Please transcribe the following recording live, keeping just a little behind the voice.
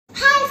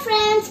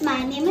friends,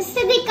 my name is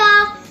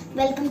Siddhika.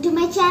 Welcome to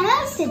my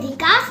channel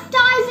Siddhika's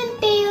Toys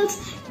and Tales.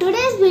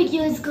 Today's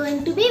video is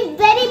going to be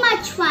very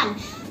much fun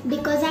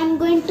because I'm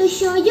going to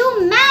show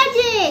you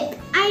magic.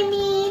 I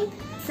mean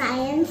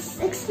science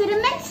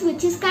experiments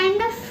which is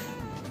kind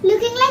of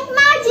looking like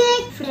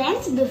magic.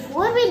 Friends,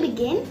 before we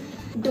begin,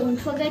 don't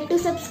forget to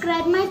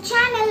subscribe my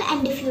channel,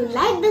 and if you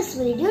like this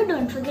video,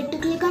 don't forget to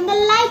click on the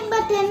like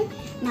button.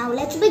 Now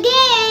let's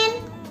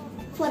begin.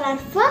 For our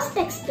first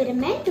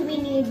experiment, we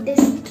need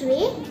this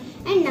tray,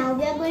 and now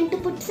we are going to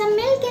put some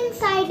milk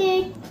inside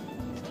it.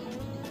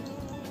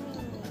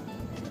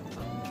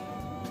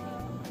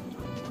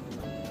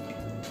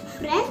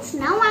 Friends,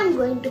 now I am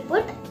going to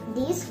put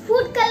these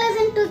food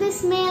colors into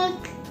this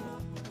milk.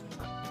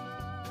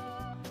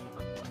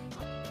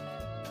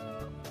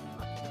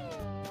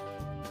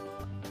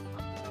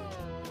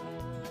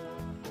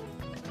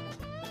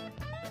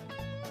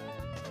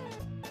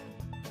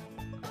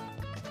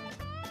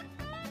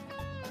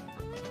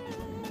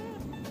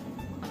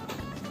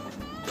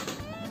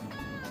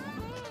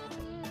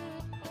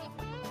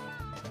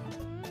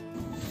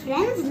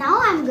 Friends, now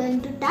I am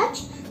going to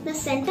touch the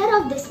center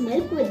of this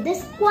milk with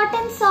this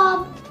cotton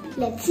swab.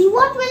 Let's see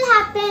what will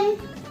happen.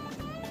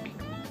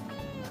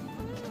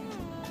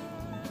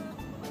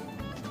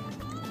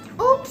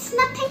 Oops,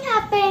 nothing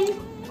happened.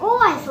 Oh,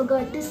 I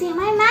forgot to say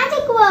my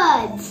magic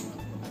words.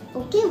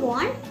 Okay,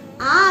 wand.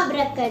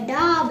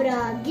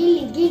 Abracadabra,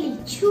 gilly gilly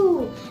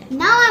choo.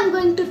 Now I am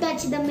going to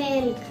touch the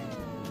milk.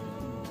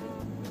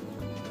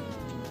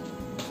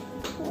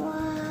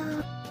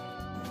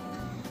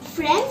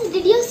 Friends,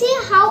 did you see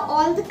how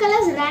all the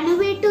colors ran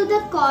away to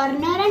the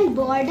corner and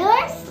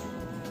borders?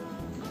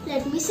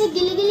 Let me say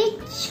gilly gilly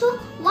choo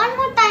one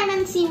more time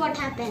and see what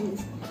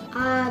happens.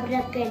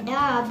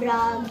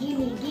 Abracadabra,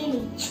 gilly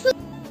gilly choo.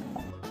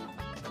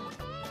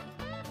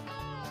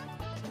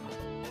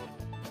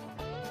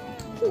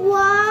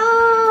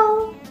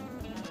 Wow!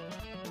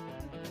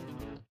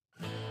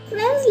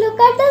 Friends, look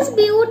at this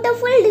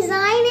beautiful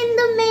design in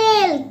the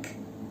milk.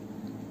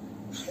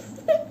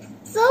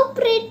 So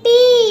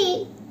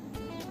pretty.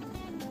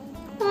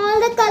 All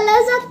the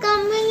colors are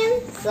coming in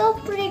so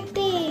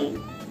pretty.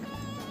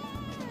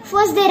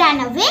 First they ran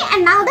away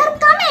and now they're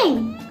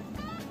coming.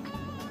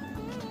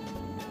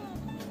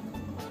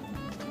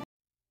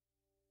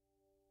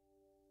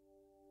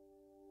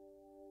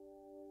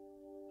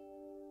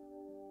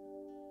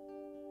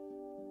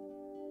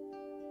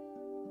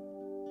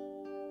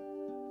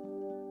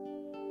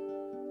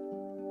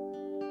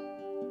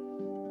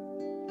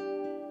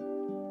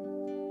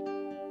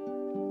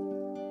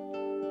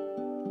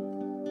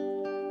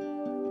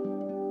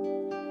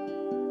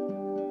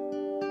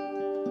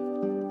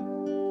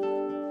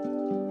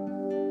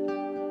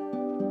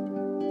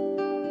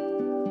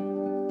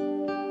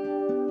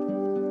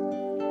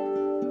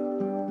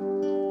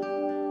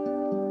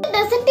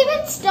 Doesn't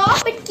even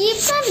stop, it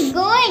keeps on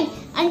going.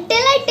 Until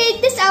I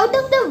take this out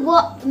of the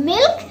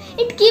milk,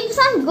 it keeps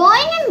on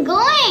going and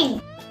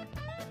going.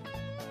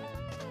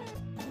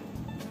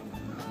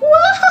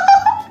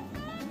 Whoa!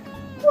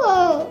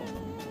 Whoa!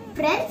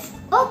 Friends,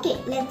 okay,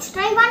 let's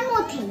try one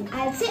more thing.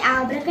 I'll say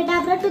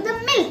abracadabra to the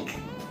milk.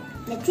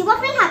 Let's see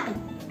what will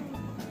happen.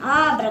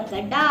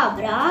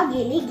 Abracadabra,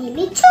 gilly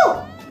gilly choo.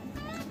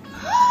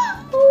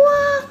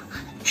 Wow!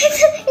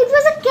 It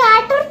was a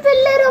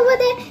caterpillar over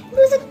there. It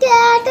was a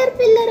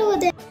caterpillar over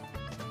there.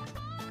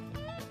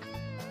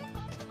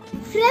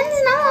 Friends,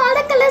 now all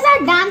the colors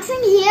are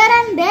dancing here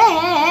and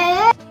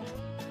there.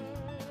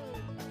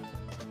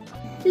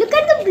 Look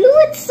at the blue,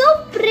 it's so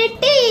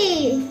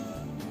pretty.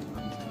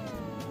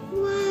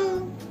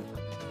 Wow.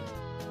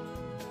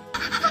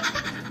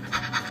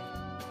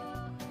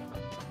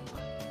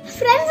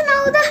 Friends,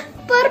 now the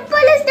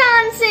purple is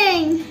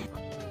dancing.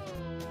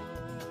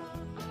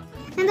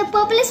 And the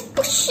purple is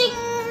pushing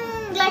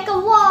like a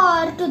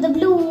war to the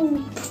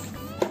blue.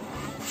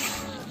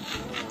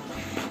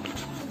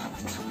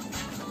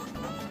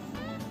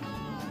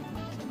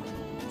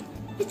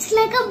 It's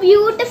like a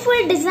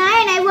beautiful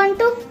design. I want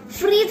to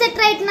freeze it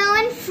right now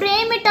and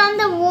frame it on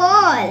the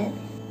wall.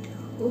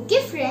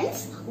 Okay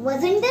friends,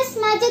 wasn't this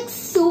magic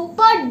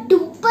super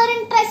duper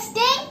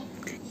interesting?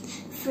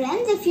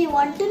 Friends, if you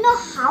want to know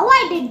how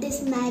I did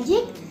this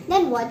magic,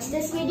 then watch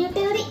this video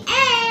till the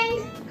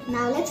end.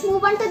 Now let's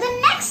move on to the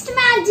next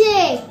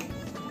magic.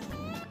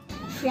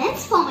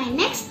 Friends, for my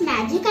next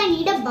magic, I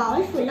need a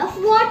bowl full of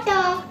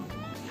water.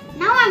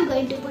 Now I'm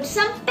going to put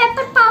some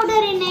pepper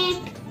powder in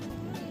it.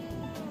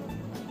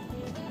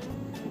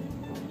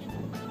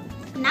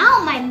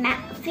 Now my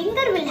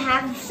finger will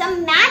have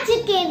some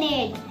magic in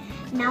it.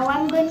 Now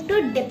I'm going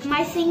to dip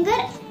my finger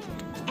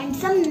and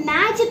some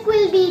magic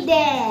will be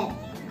there.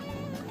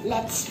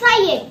 Let's try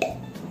it.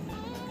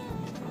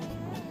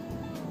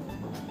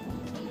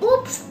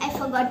 Oops, I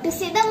forgot to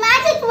say the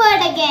magic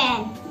word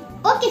again.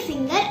 Okay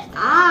finger,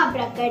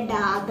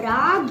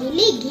 abracadabra,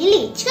 gilly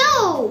gilly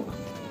choo.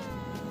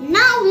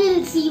 Now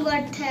we'll see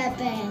what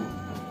happens.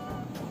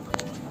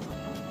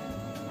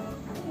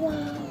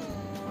 Wow.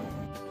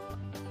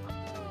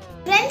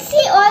 Friends,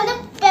 see all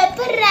the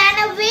pepper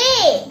ran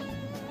away.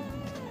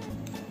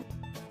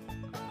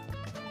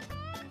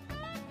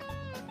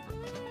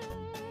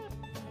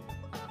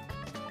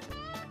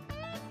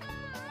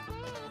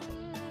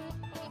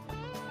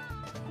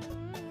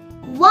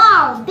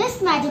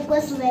 magic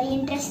was very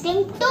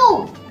interesting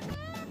too.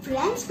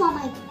 Friends, for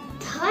my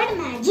third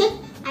magic,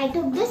 I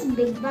took this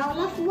big bowl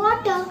of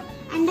water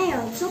and I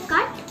also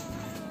cut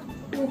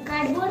 2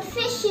 cardboard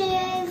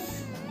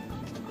fishes.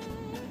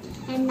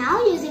 And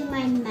now using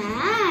my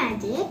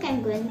magic,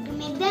 I'm going to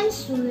make them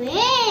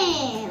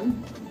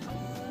swim.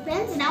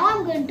 Friends, now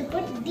I'm going to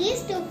put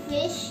these 2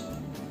 fish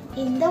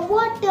in the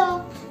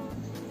water.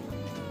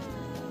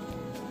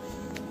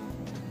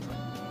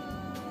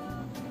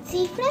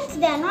 See friends,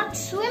 they are not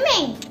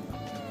swimming.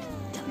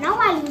 Now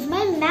I'll use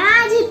my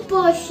magic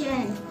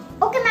potion.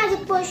 Okay,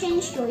 magic potion,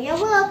 show your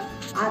work.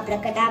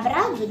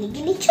 Abracadabra, gilly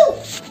gilly choo.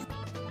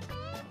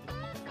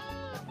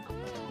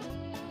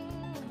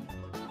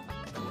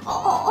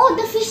 Oh,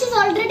 the fish is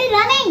already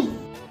running.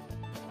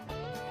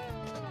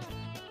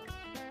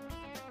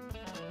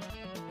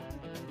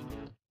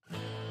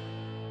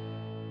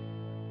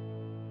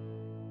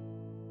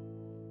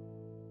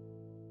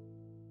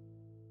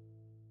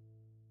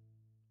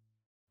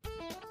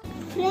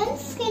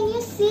 Friends, can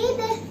you see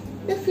that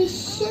the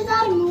fishes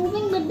are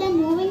moving, but they're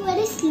moving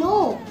very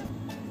slow?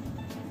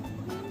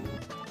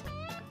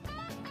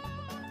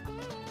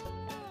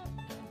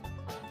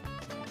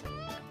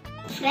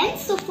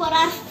 Friends, so for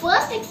our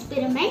first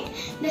experiment,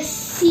 the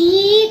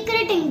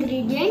secret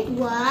ingredient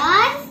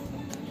was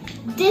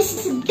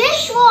this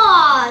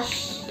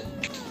dishwash.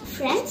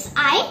 Friends,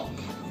 I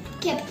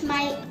kept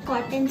my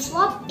cotton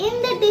swab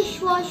in the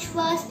dishwash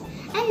first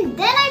and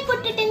then I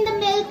put it in the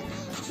milk.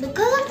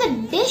 Because of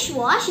the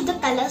dishwash, the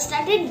color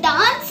started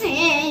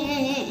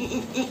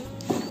dancing.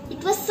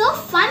 It was so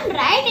fun,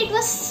 right? It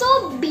was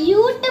so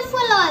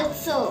beautiful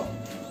also.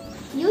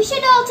 You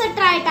should also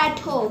try it at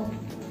home.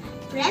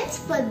 Friends,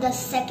 for the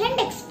second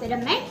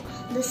experiment,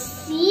 the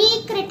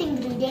secret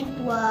ingredient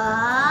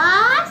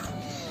was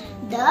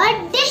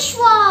the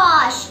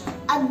dishwash.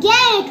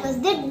 Again, it was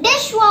the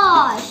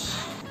dishwash.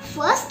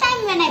 First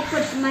time when I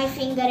put my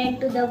finger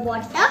into the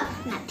water,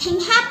 nothing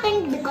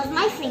happened because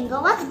my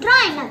finger was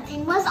dry,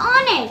 nothing was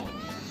on it.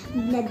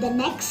 The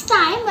next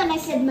time when I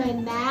said my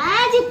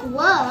magic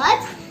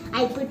words,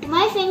 I put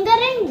my finger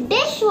in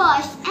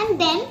dishwash and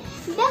then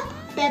the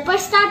pepper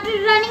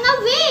started running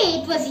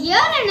away. It was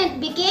here and it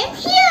became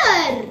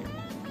here.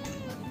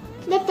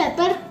 The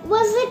pepper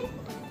was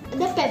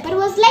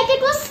like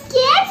it was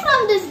scared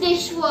from this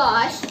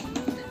dishwash.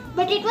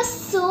 But it was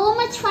so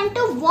much fun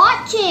to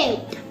watch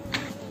it.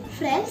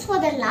 Friends, for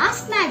the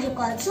last magic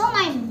also,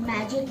 my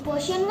magic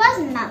potion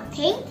was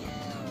nothing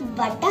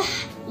but a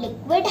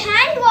liquid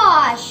hand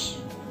wash.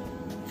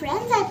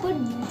 Friends, I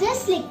put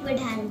this liquid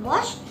hand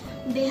wash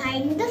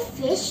behind the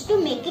fish to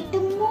make it to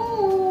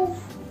move.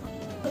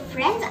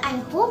 Friends, I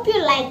hope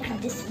you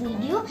liked this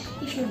video.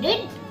 If you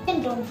did,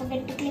 then don't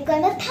forget to click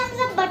on the thumbs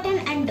up button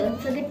and don't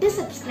forget to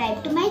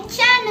subscribe to my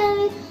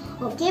channel.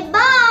 Okay,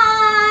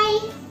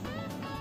 bye.